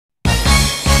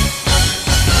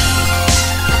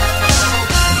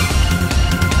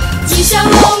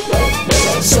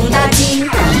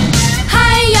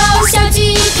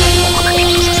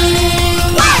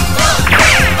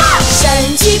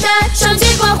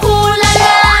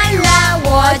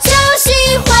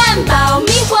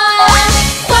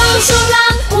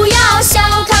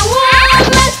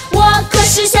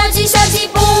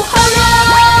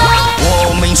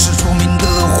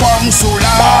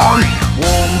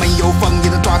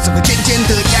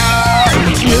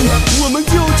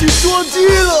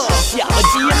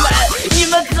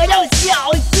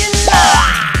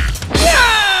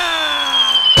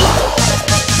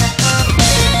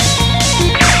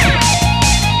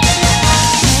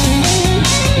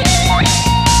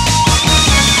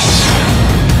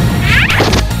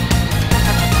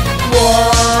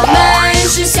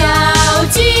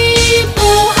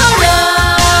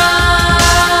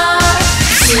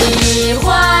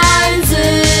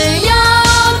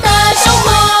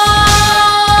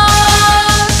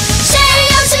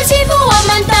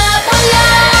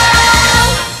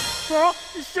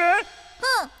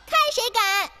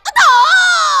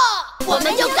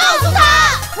诉他，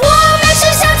我们是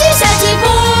小鸡，小鸡不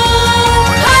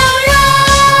好惹。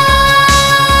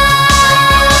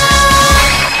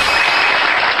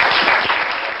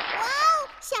哇哦，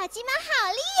小鸡们好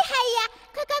厉害呀！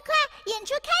快快快，演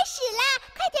出开始啦！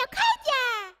快点快点！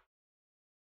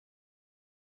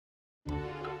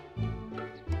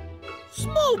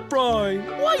 Small Fry,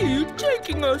 why are you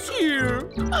taking us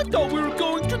here? I thought we were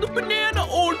going to the banana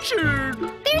orchard.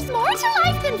 There's more to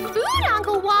life than food,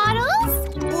 Uncle Waddles.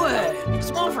 Wait,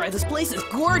 Small Fry, this place is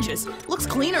gorgeous. Looks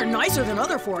cleaner and nicer than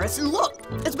other forests, and look,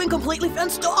 it's been completely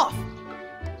fenced off.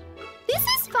 This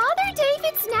is Father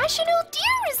David's National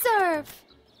Deer Reserve.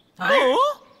 Huh?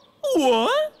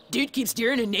 What? Dude keeps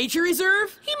deer in a nature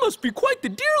reserve? He must be quite the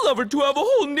deer lover to have a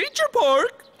whole nature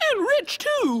park. And rich,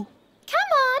 too.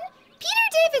 Come on. Peter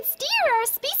David's deer are a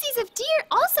species of deer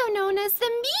also known as the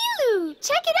milu.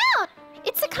 Check it out.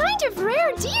 It's a kind of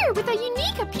rare deer with a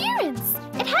unique appearance.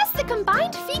 It has the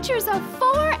combined features of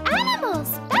 4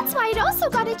 animals. That's why it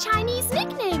also got a Chinese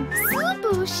nickname,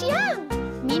 Subu Xiang,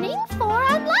 meaning 4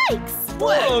 unlikes.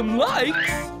 4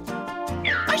 unlikes?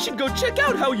 I should go check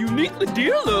out how unique the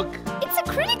deer look. It's a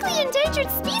critically endangered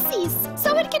species,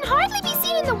 so it can hardly be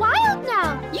seen in the wild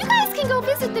now. You guys can go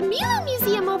visit the Milu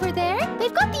Museum over there.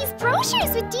 They've got these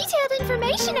brochures with detailed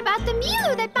information about the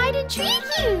Milu that might intrigue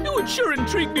you. It would sure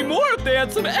intrigue me more if they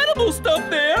had some edible stuff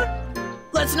there.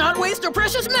 Let's not waste our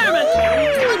precious moment.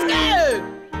 Let's go!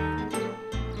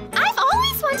 I've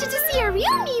always wanted to see a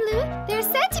real Milu. They're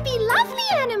said to be lovely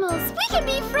animals. We can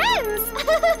be friends.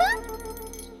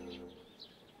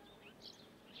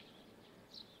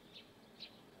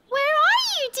 Where are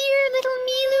you, dear little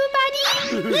Milu buddy?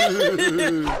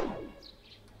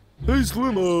 Hey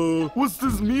Slim, what's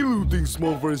this Milu thing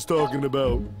Small Fry's talking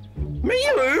about?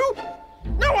 Milu?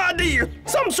 No idea.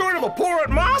 Some sort of a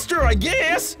abhorrent monster, I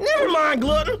guess. Never mind,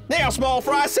 Glutton. Now Small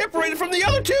Fry separated from the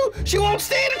other two, she won't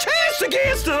stand a chance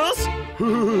against us.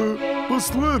 But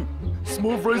Slim,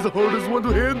 Small Fry's the hardest one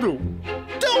to handle.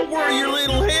 Don't worry your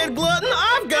little head, Glutton.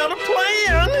 I've got a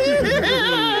plan.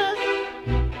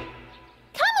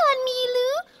 Come on, Milu.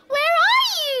 Where are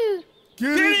you?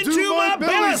 Get into my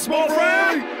belly, Small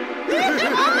Fry!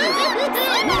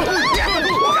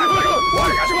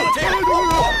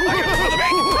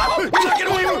 Get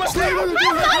away from my snail!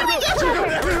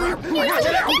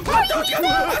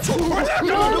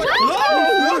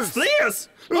 What's this?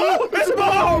 Oh, it's a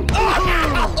bomb!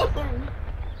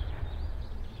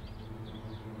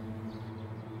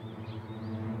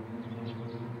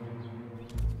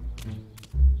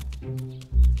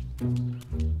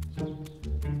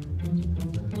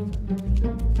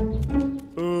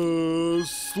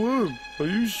 Slim, are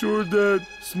you sure that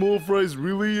Small Fry's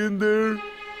really in there?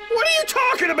 What are you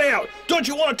talking about? Don't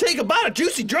you want to take a bite of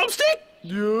juicy drumstick?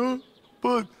 Yeah,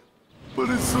 but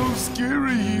it's so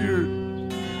scary here.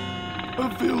 I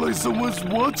feel like someone's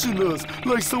watching us,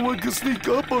 like someone could sneak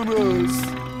up on us.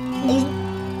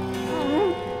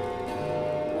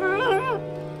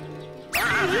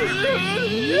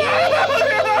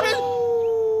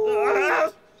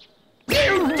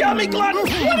 You dummy Glutton!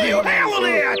 What are you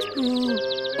howling at?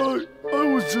 I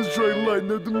was just trying to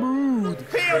lighten up the mood.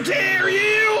 How dare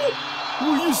you!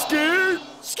 Were you scared?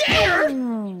 Scared?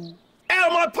 Out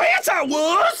of my pants I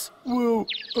was! Well,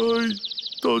 I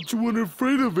thought you weren't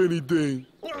afraid of anything.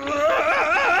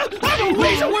 I'm a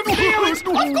weasel with feelings! Of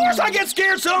course I get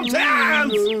scared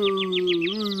sometimes!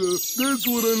 That's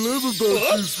what I love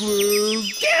about you, Slim.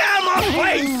 Get out of my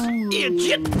face,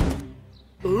 idiot!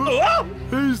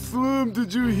 Hey, Slim,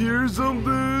 did you hear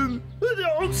something?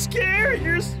 Don't scare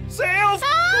yourself!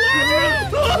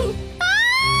 Don't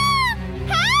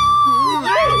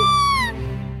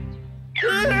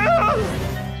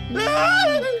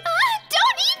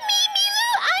eat me, Milu!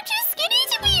 I'm too skinny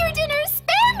to be your dinner!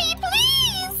 Spare me,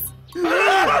 please!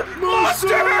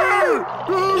 Monster!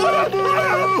 Hold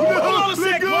on a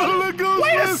sec, let go,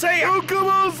 Wait a Slim. second! Oh, come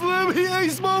on, Slim. He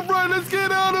ain't Small Fry. Let's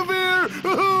get out of here.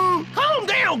 Calm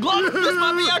down, Glutton! This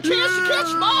might be our chance to catch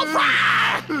Small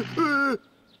Fry!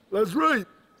 That's right.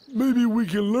 Maybe we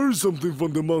can learn something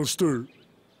from the monster.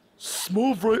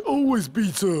 Small Fry always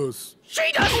beats us.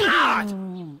 She does not!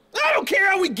 I don't care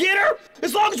how we get her!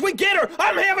 As long as we get her,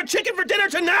 I'm having chicken for dinner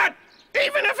tonight!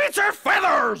 Even if it's her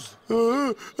feathers!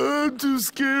 I'm too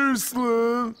scared,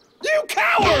 Slim. You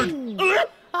coward!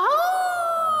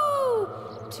 Oh!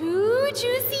 2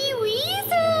 juicy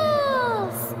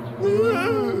weasels!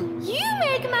 You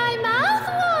make my mouth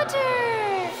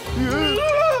water!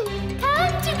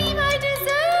 Come to be my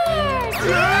dessert!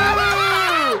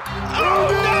 Oh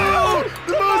no!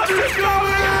 The monster's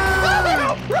coming!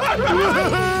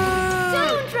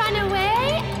 Don't run away!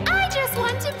 I just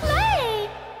want to play!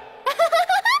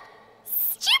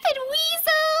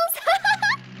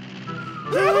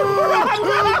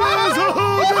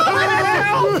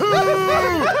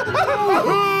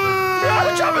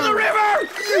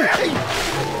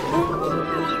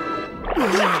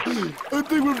 I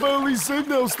think we're finally safe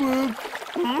now, Slim.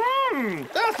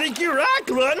 I think you're right,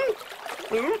 Glutton.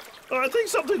 I think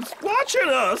something's watching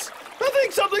us. I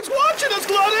think something's watching us,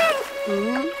 Glutton.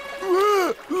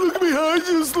 Look behind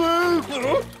you, Slim.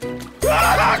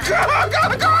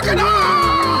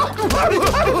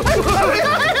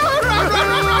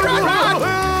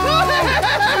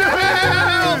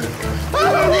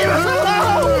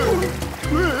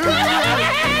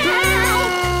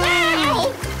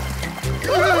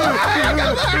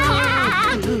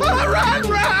 Run,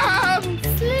 run!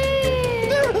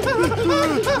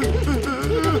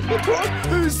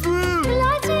 Hey, Slim.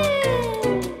 Let's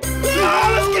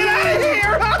get out of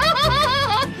here!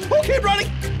 Oh, keep running!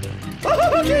 Oh,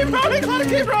 keep running! Let it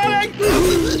keep running!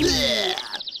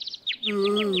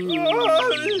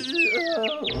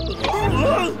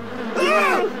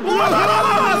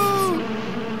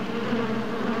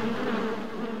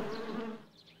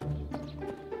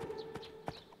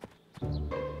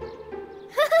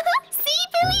 See,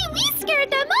 Billy, we scared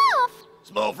them off.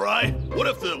 Small Fry, what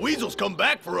if the weasels come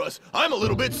back for us? I'm a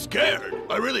little bit scared.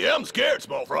 I really am scared,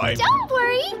 Small Fry. Don't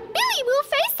worry. Billy, we'll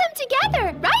face them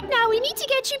together. Right now, we need to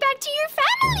get you back to your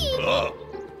family. Oh, no.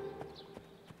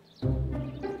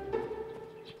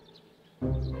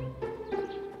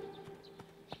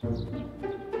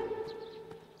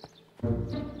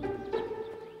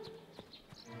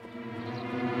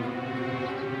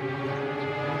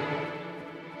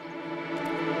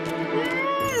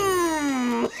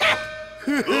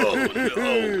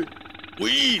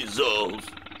 Weasels.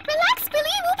 Relax,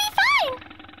 Billy. We'll be fine.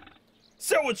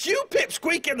 So it's you,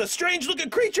 Pipsqueak, and the strange-looking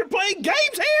creature playing games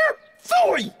here?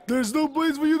 Phooey! There's no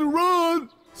place for you to run.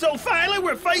 So finally,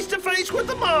 we're face to face with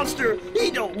the monster.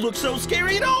 He don't look so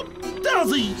scary at all,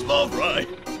 does he? Small Fry,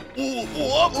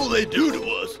 what will they do to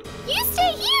us? You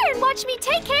stay here and watch me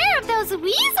take care of those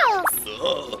weasels.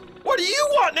 What do you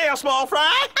want now, Small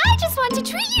Fry? I just want to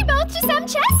treat you both to some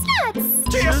chestnuts.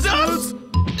 Chestnuts?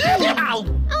 Ow!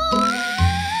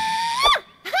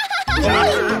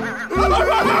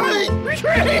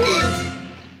 Retreat!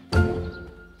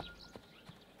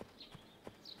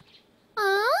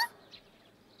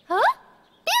 Huh?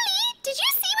 Billy, did you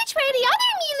see which way the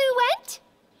other Milu went?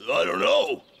 I don't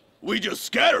know. We just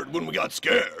scattered when we got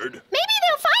scared. Maybe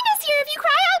they'll find us here if you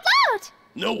cry out loud.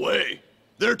 No way.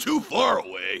 They're too far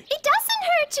away. It doesn't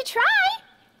hurt to try.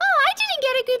 Oh, I didn't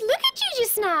get a good look at you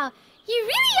just now. You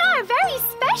really are very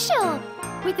special.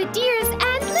 With a deer's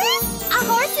antlers, a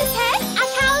horse's head, a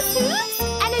cow's hooves,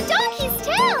 and a donkey's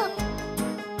tail.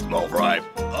 Small Fry,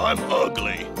 I'm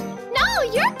ugly. No,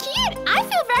 you're cute. I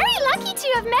feel very lucky to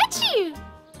have met you.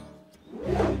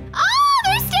 Oh,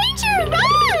 there's danger!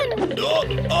 Run!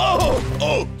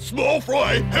 Oh, Small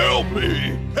Fry, help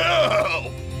me!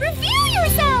 Help! Reveal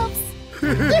yourselves!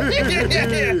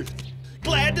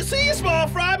 Glad to see you, Small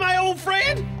Fry, my old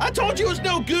friend. I told you it was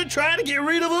no good trying to get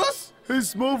rid of us. Hey,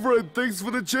 Small Fry, thanks for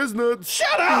the chestnuts.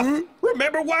 Shut up!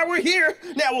 Remember why we're here.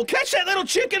 Now we'll catch that little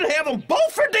chicken and have them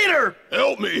both for dinner.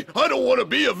 Help me! I don't want to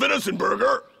be a venison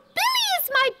burger. Billy is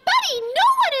my buddy. No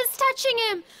one is touching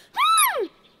him.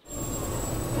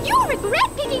 You'll regret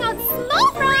picking out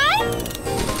Small Fry.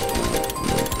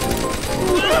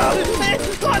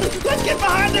 Let's get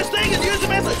behind this thing and use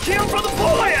him as a shield for the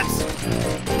bullets.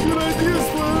 Good idea,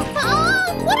 Slim.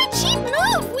 Oh, what a cheap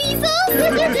move, weasels!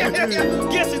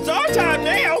 Guess it's our time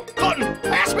now. Button,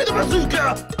 pass me the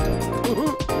bazooka.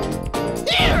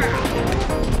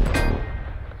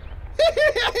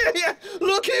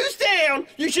 Look who's down.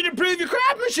 You should improve your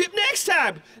craftsmanship next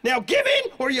time. Now give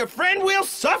in, or your friend will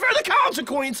suffer the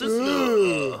consequences.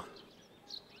 Leave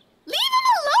him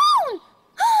alone!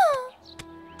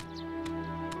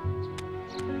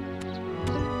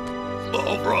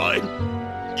 Small Fry,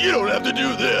 you don't have to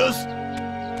do this.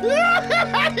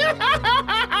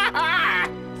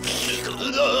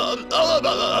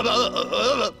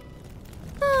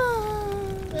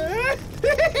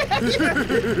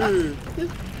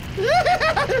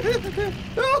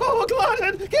 Oh,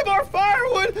 Glutton, give our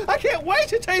firewood. I can't wait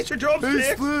to taste your Hey,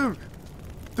 drumsticks. Slim.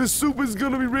 The soup is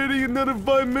gonna be ready in another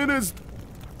 5 minutes.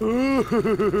 Yeah,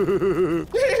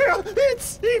 it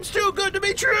seems too good to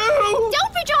be true.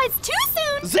 Don't rejoice too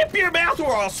soon! Zip your mouth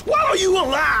or I'll swallow you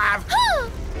alive.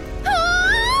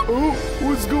 Oh,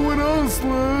 what's going on,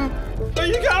 Slim?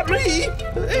 You got me.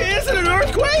 Is it an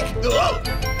earthquake?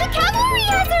 The cavalry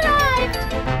has arrived!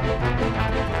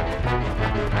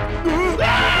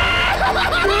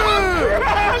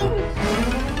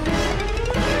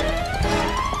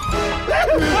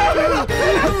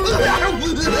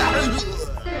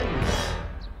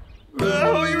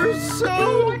 Oh, you're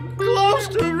so close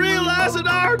to realizing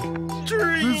our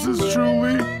dream. This is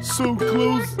truly so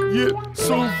close Yeah,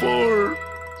 so far.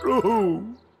 Oh.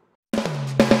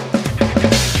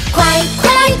 快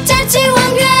快站起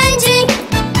望远镜，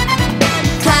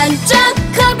看着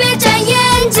可别眨眼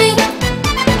睛。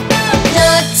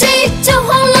热气就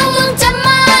轰隆隆加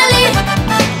马力，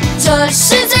这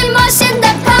是最冒险的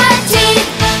party。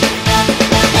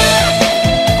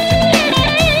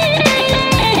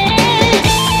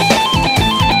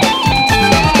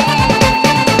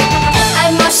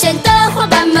爱冒险的伙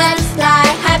伴们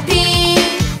来 happy，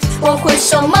 我会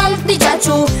手猛地抓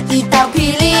住一道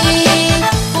霹雳。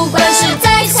 不管是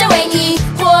在夏威夷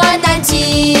或南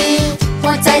极，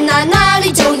或在哪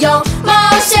里就有冒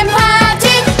险 party，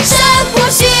 深呼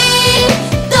吸，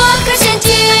躲开陷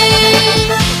阱，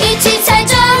一起踩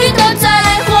着鱼都在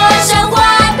火上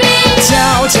滑冰。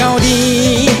悄悄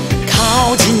地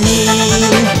靠近你，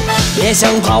别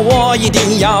想跑，我一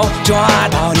定要抓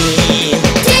到你。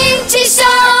挺起胸，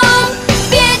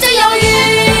别再犹豫，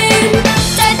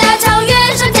在大草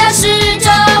原上驾驶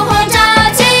着轰炸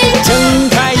机。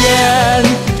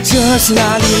 这是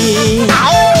哪里？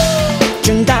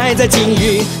正待在鲸鱼